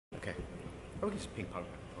Okay. Oh, we can just ping pong.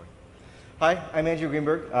 Hi, I'm Andrew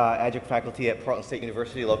Greenberg, adjunct faculty at Portland State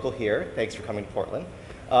University, local here. Thanks for coming to Portland.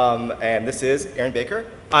 And this is Aaron Baker.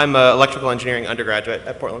 I'm an electrical engineering undergraduate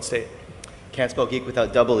at Portland State. Can't spell geek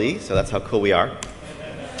without double E, so that's how cool we are.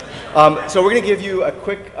 So we're going to give you a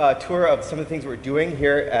quick tour of some of the things we're doing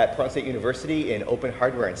here at Portland State University in open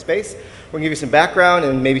hardware and space. We're going to give you some background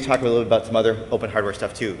and maybe talk a little bit about some other open hardware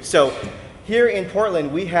stuff too. So here in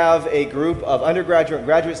Portland, we have a group of undergraduate and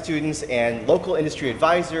graduate students and local industry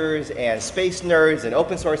advisors and space nerds and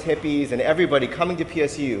open source hippies and everybody coming to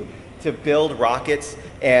PSU to build rockets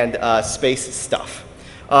and space stuff.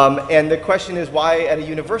 And the question is, why at a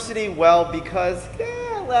university? Well, because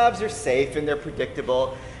labs are safe and they're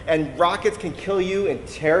predictable, and rockets can kill you in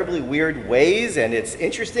terribly weird ways, and it's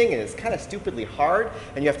interesting and it's kind of stupidly hard,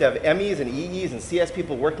 and you have to have MEs and EEs and CS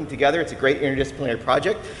people working together. It's a great interdisciplinary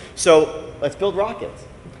project. So let's build rockets.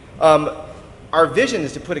 Our vision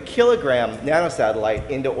is to put a kilogram nanosatellite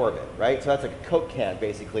into orbit, right? So that's like a Coke can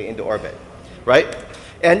basically into orbit, right?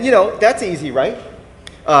 And you know, that's easy, right?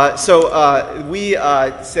 So we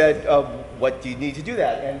said, what do you need to do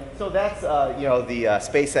that? And so that's you know, the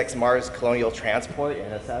SpaceX Mars Colonial Transport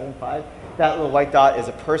and a Saturn V. That little white dot is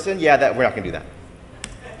a person. Yeah, that we're not going to do that.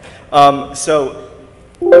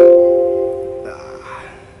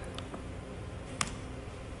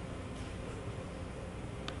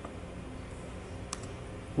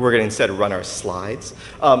 We're going to instead run our slides.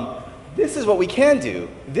 This is what we can do.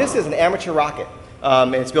 This is an amateur rocket.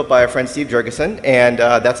 And it's built by our friend Steve Jurgensen, and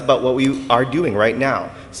that's about what we are doing right now.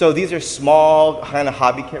 So these are small kind of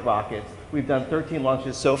hobby kit rockets. We've done 13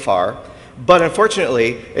 launches so far, but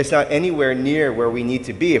unfortunately, it's not anywhere near where we need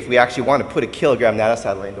to be if we actually want to put a kilogram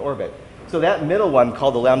nanosatellite into orbit. So that middle one,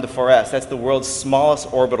 called the Lambda 4S, that's the world's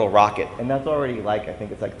smallest orbital rocket, and that's already like, I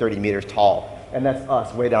think it's like 30 meters tall, and that's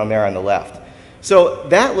us way down there on the left. So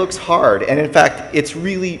that looks hard, and in fact, it's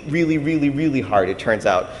really, really, really, really hard, it turns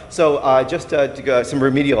out. So just to go some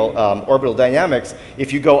remedial orbital dynamics,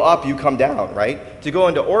 if you go up, you come down, right? To go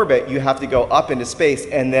into orbit, you have to go up into space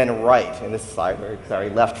and then right. And this slide, sorry,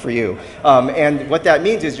 left for you. And what that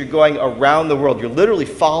means is you're going around the world. You're literally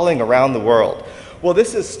falling around the world. Well,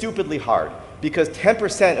 this is stupidly hard, because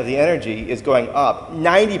 10% of the energy is going up.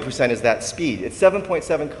 90% is that speed. It's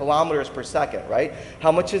 7.7 kilometers per second, right?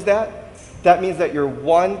 How much is that? That means that your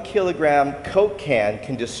 1 kilogram Coke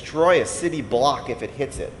can destroy a city block if it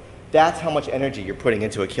hits it. That's how much energy you're putting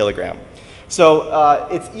into a kilogram. So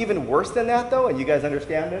it's even worse than that, though, and you guys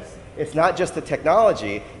understand this? It's not just the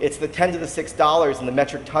technology, it's the 10 to the $6 and the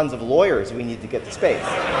metric tons of lawyers we need to get to space.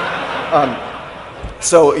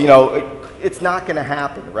 So, you know, it's not going to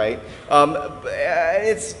happen, right?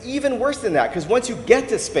 It's even worse than that, because once you get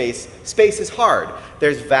to space, space is hard.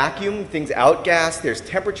 There's vacuum, things outgas, there's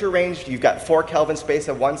temperature range. You've got 4 Kelvin space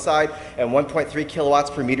on one side and 1.3 kilowatts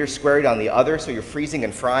per meter squared on the other, so you're freezing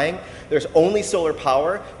and frying. There's only solar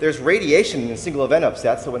power. There's radiation in single event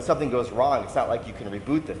upsets, so when something goes wrong, it's not like you can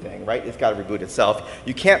reboot the thing, right? It's got to reboot itself.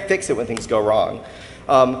 You can't fix it when things go wrong.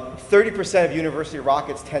 30% of university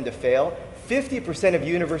rockets tend to fail. 50% of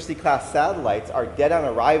university-class satellites are dead on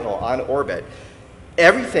arrival on orbit.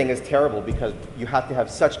 Everything is terrible because you have to have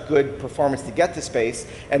such good performance to get to space,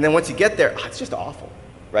 and then once you get there, it's just awful,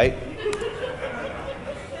 right?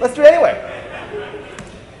 Let's do it anyway.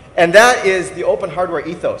 And that is the open hardware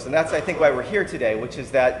ethos, and that's, I think, why we're here today, which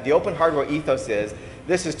is that the open hardware ethos is,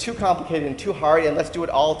 this is too complicated and too hard, and let's do it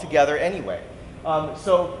all together anyway.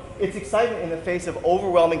 So it's excitement in the face of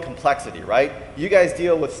overwhelming complexity, right? You guys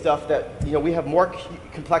deal with stuff that, you know, we have more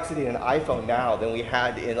complexity in an iPhone now than we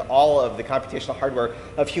had in all of the computational hardware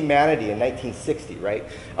of humanity in 1960, right?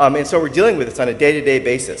 And so we're dealing with this on a day-to-day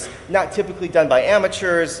basis. Not typically done by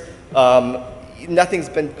amateurs. Nothing's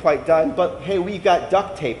been quite done, but hey, we've got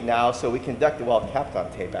duct tape now, so we can well,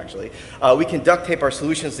 Kapton tape actually. We can duct tape our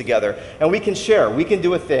solutions together, and we can share. We can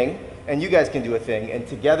do a thing, and you guys can do a thing, and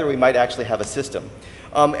together we might actually have a system.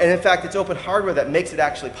 And in fact, it's open hardware that makes it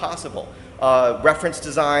actually possible. Reference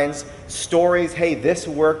designs, stories, hey, this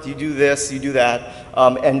worked, you do this, you do that,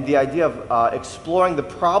 and the idea of exploring the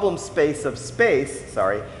problem space of space,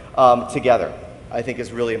 together, I think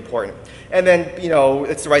is really important. And then, you know,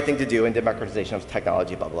 it's the right thing to do in democratization of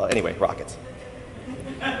technology, blah, blah, blah. Anyway, rockets.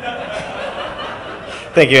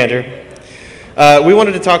 Thank you, Andrew. We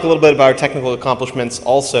wanted to talk a little bit about our technical accomplishments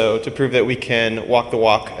also to prove that we can walk the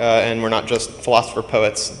walk and we're not just philosopher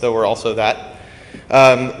poets, though we're also that.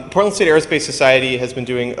 Portland State Aerospace Society has been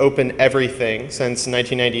doing open everything since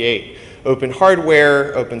 1998. Open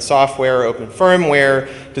hardware, open software, open firmware,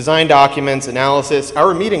 design documents, analysis.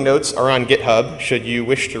 Our meeting notes are on GitHub, should you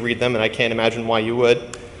wish to read them, and I can't imagine why you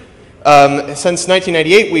would. Since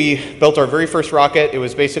 1998, we built our very first rocket. It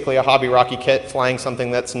was basically a hobby rocket kit flying something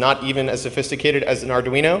that's not even as sophisticated as an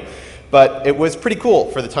Arduino, but it was pretty cool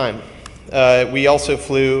for the time. We also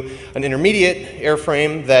flew an intermediate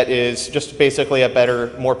airframe that is just basically a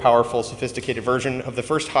better, more powerful, sophisticated version of the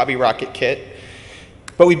first hobby rocket kit.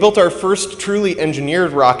 But we built our first truly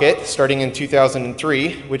engineered rocket starting in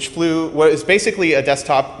 2003, which flew what is basically a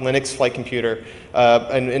desktop Linux flight computer,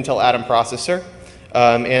 an Intel Atom processor,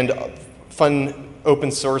 and fun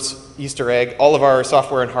open source Easter egg. All of our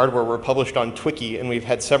software and hardware were published on Twiki, and we've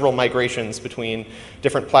had several migrations between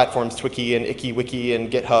different platforms, Twiki and IkiWiki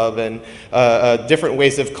and GitHub, and different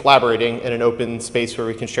ways of collaborating in an open space where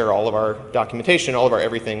we can share all of our documentation, all of our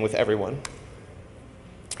everything with everyone.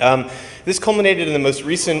 This culminated in the most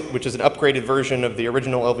recent, which is an upgraded version of the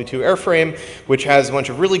original LV2 airframe, which has a bunch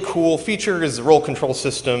of really cool features, a roll control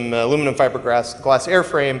system, aluminum fiberglass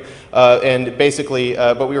airframe, and basically,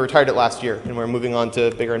 but we retired it last year, and we're moving on to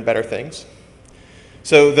bigger and better things.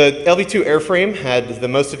 So the LV2 airframe had the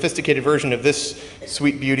most sophisticated version of this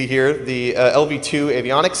sweet beauty here, the LV2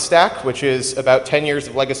 avionics stack, which is about 10 years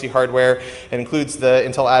of legacy hardware. It includes the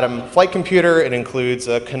Intel Atom flight computer. It includes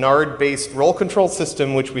a Canard-based roll control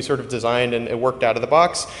system, which we sort of designed and it worked out of the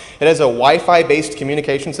box. It has a Wi-Fi-based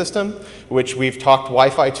communication system, which we've talked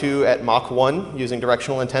Wi-Fi to at Mach 1 using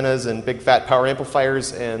directional antennas and big fat power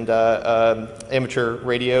amplifiers and amateur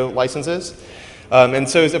radio licenses. And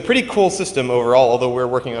so it's a pretty cool system overall, although we're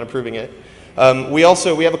working on improving it. We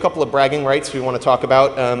have a couple of bragging rights we want to talk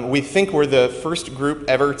about. We think we're the first group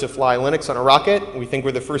ever to fly Linux on a rocket. We think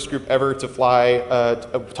we're the first group ever to fly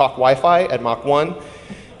talk Wi-Fi at Mach 1,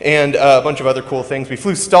 and a bunch of other cool things. We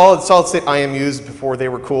flew solid-state IMUs before they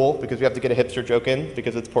were cool, because we have to get a hipster joke in,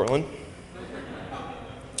 because it's Portland.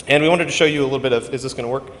 And we wanted to show you a little bit of, is this going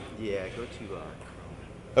to work? Yeah, go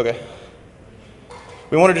to Okay.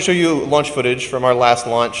 We wanted to show you launch footage from our last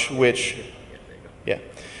launch, which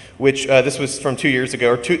this was from 2 years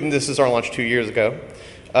ago, this is our launch 2 years ago,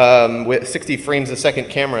 with 60 frames a second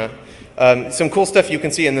camera. Some cool stuff you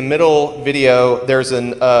can see in the middle video. There's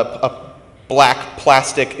a black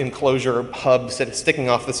plastic enclosure hub sticking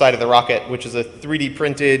off the side of the rocket, which is a 3D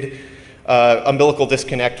printed umbilical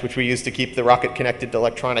disconnect, which we use to keep the rocket connected to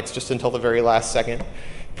electronics just until the very last second.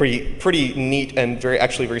 Pretty neat and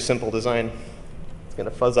actually very simple design. It's going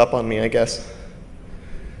to fuzz up on me, I guess.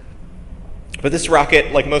 But this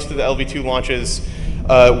rocket, like most of the LV2 launches,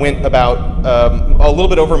 went about a little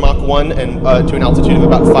bit over Mach 1 and to an altitude of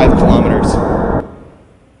about 5 kilometers.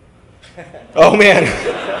 Oh, man.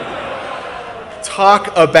 Talk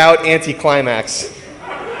about anticlimax.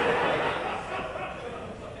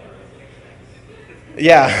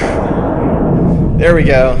 Yeah. There we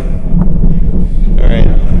go. All right.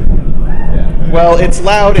 Well, it's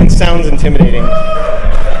loud and sounds intimidating.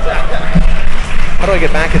 How do I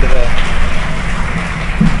get back into the...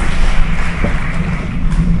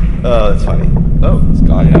 Oh, that's funny. Oh, it's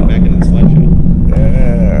gone now. Back into the slideshow.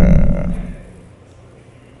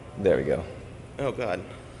 There we go. Oh, God.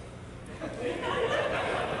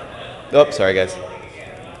 Oh, sorry, guys.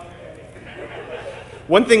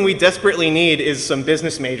 One thing we desperately need is some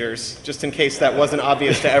business majors, just in case that wasn't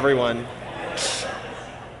obvious to everyone.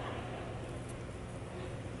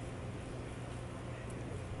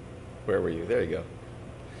 Where were you? There you go.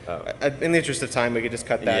 Oh. In the interest of time, we could just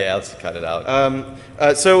cut that. Yeah, let's cut it out.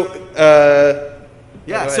 Let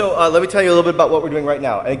me tell you a little bit about what we're doing right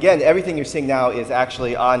now. And again, everything you're seeing now is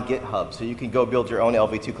actually on GitHub, so you can go build your own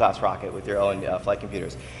LV2 class rocket with your own flight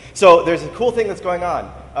computers. So there's a cool thing that's going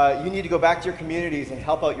on. You need to go back to your communities and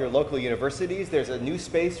help out your local universities. There's a new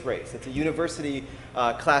space race. It's a university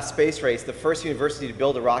class space race, the first university to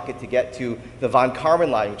build a rocket to get to the von Karman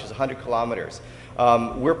line, which is 100 kilometers.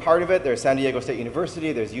 We're part of it. There's San Diego State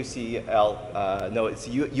University, there's USC,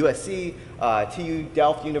 TU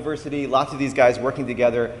Delft University, lots of these guys working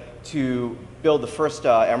together to build the first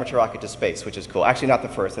amateur rocket to space, which is cool. Actually, not the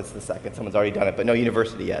first, that's the second. Someone's already done it, but no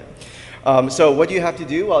university yet. So what do you have to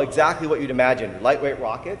do? Well, exactly what you'd imagine, lightweight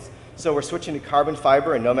rockets. So we're switching to carbon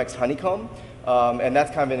fiber and Nomex honeycomb. And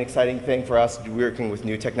that's kind of an exciting thing for us, working with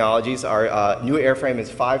new technologies. Our new airframe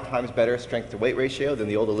is 5 times better strength to weight ratio than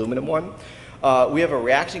the old aluminum one. We have a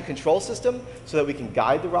reaction control system so that we can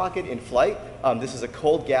guide the rocket in flight. This is a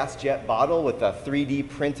cold gas jet bottle with a 3D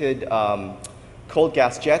printed cold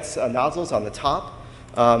gas jets nozzles on the top.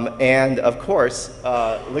 And of course,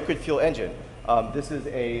 liquid fuel engine. This is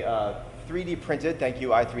a 3D printed, thank you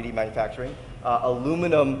i3D Manufacturing,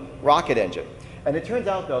 aluminum rocket engine. And it turns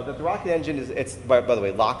out though that the rocket engine is, by the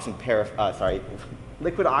way, LOX and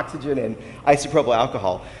liquid oxygen and isopropyl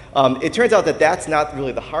alcohol. It turns out that that's not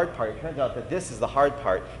really the hard part. It turns out that this is the hard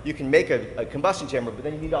part. You can make a combustion chamber, but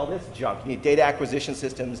then you need all this junk. You need data acquisition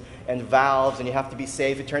systems and valves, and you have to be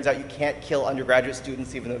safe. It turns out you can't kill undergraduate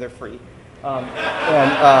students even though they're free.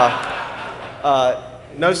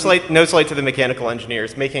 No slight to the mechanical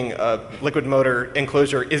engineers. Making a liquid motor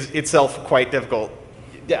enclosure is itself quite difficult.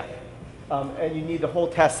 Yeah, and you need the whole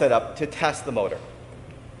test setup to test the motor.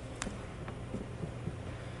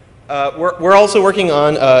 We're also working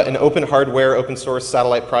on an open hardware, open source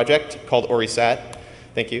satellite project called ORISAT.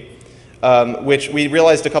 Thank you. Which we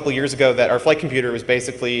realized a couple years ago that our flight computer was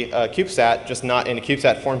basically a CubeSat, just not in a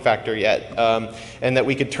CubeSat form factor yet, and that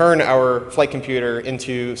we could turn our flight computer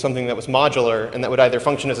into something that was modular and that would either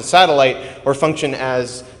function as a satellite or function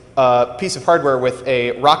as a piece of hardware with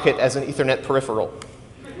a rocket as an Ethernet peripheral.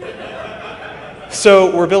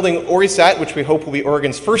 So we're building ORISAT, which we hope will be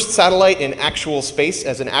Oregon's first satellite in actual space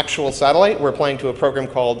as an actual satellite. We're applying to a program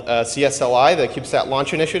called CSLI, the CubeSat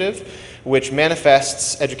Launch Initiative, which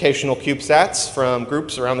manifests educational CubeSats from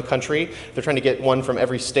groups around the country. They're trying to get one from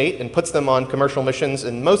every state and puts them on commercial missions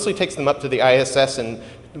and mostly takes them up to the ISS, and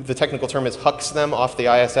the technical term is hucks them off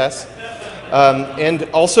the ISS. And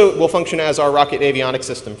also will function as our rocket avionics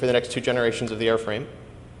system for the next 2 generations of the airframe.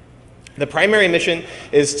 The primary mission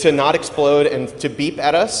is to not explode and to beep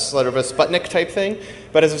at us, sort of a Sputnik type thing.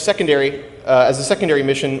 But as a secondary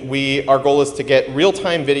mission, our goal is to get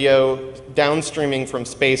real-time video downstreaming from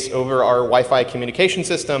space over our Wi-Fi communication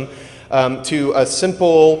system to a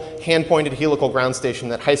simple hand-pointed helical ground station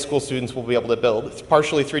that high school students will be able to build. It's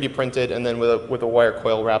partially 3D printed and then with a wire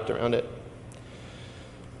coil wrapped around it.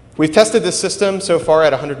 We've tested this system so far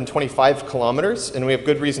at 125 kilometers, and we have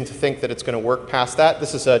good reason to think that it's going to work past that.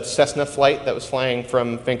 This is a Cessna flight that was flying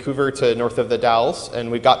from Vancouver to north of the Dalles,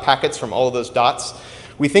 and we've got packets from all of those dots.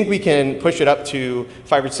 We think we can push it up to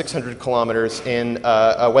 500 or 600 kilometers in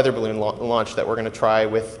a weather balloon launch that we're going to try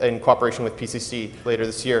in cooperation with PCC later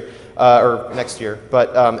this year, or next year.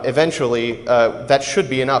 But eventually, that should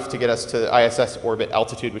be enough to get us to ISS orbit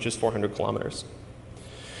altitude, which is 400 kilometers.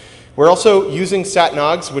 We're also using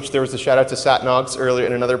SatNogs, which there was a shout out to SatNogs earlier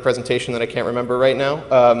in another presentation that I can't remember right now,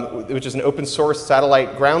 which is an open source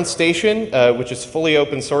satellite ground station, which is fully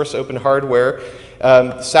open source, open hardware,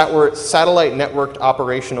 satellite networked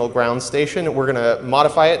operational ground station. We're going to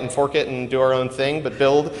modify it and fork it and do our own thing, but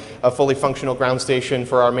build a fully functional ground station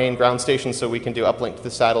for our main ground station so we can do uplink to the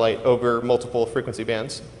satellite over multiple frequency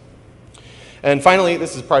bands. And finally,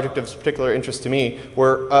 this is a project of particular interest to me,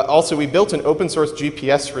 where also we built an open source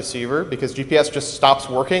GPS receiver because GPS just stops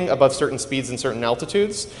working above certain speeds and certain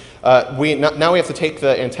altitudes. Now we have to take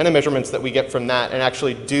the antenna measurements that we get from that and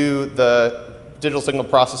actually do the digital signal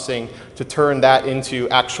processing to turn that into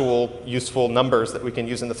actual useful numbers that we can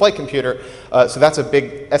use in the flight computer. So that's a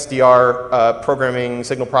big SDR programming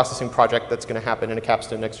signal processing project that's going to happen in a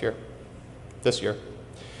capstone this year.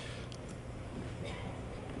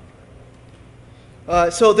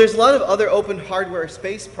 So there's a lot of other open hardware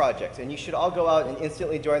space projects, and you should all go out and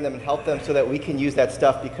instantly join them and help them so that we can use that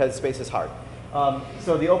stuff because space is hard.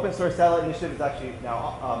 So the open source satellite initiative is actually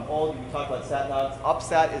now old. You can talk about SatNogs.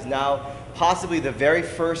 UpSat is now possibly the very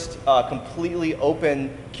first completely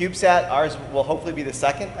open CubeSat. Ours will hopefully be the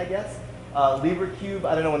second, I guess. LibreCube,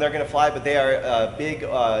 I don't know when they're going to fly, but they are a big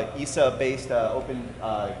ESA-based open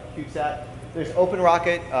CubeSat. There's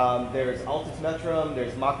OpenRocket, there's Altus Metrum,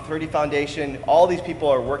 there's Mach 30 Foundation. All these people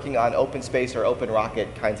are working on open space or open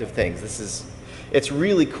rocket kinds of things. It's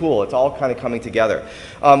really cool. It's all kind of coming together.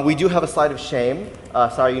 We do have a slide of shame.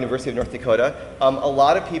 Sorry, University of North Dakota. A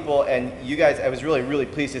lot of people, and you guys, I was really, really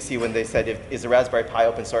pleased to see when they said, is the Raspberry Pi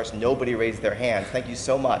open source? Nobody raised their hands. Thank you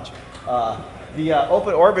so much. The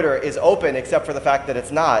Open Orbiter is open except for the fact that it's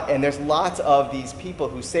not, and there's lots of these people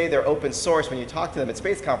who say they're open source when you talk to them at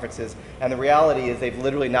space conferences, and the reality is they've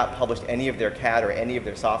literally not published any of their CAD or any of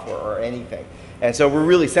their software or anything. And so we're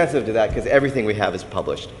really sensitive to that because everything we have is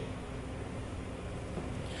published.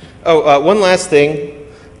 Oh, one last thing.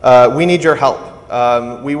 We need your help.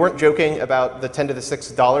 We weren't joking about the 10 to the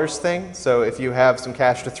 $6 thing, so if you have some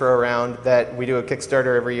cash to throw around, that we do a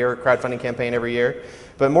Kickstarter every year, a crowdfunding campaign every year.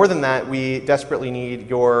 But more than that, we desperately need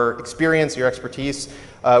your experience, your expertise.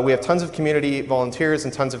 We have tons of community volunteers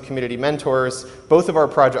and tons of community mentors. Both of our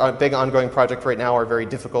big ongoing projects right now are very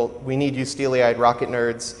difficult. We need you steely-eyed rocket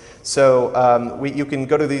nerds. So you can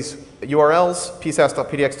go to these URLs,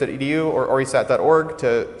 psas.pdx.edu or orisat.org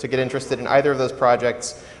to get interested in either of those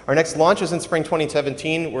projects. Our next launch is in spring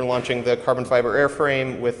 2017. We're launching the carbon fiber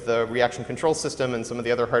airframe with the reaction control system and some of the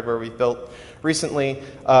other hardware we've built recently.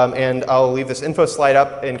 And I'll leave this info slide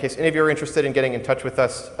up in case any of you are interested in getting in touch with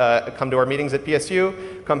us. Come to our meetings at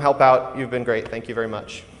PSU. Come help out. You've been great. Thank you very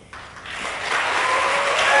much.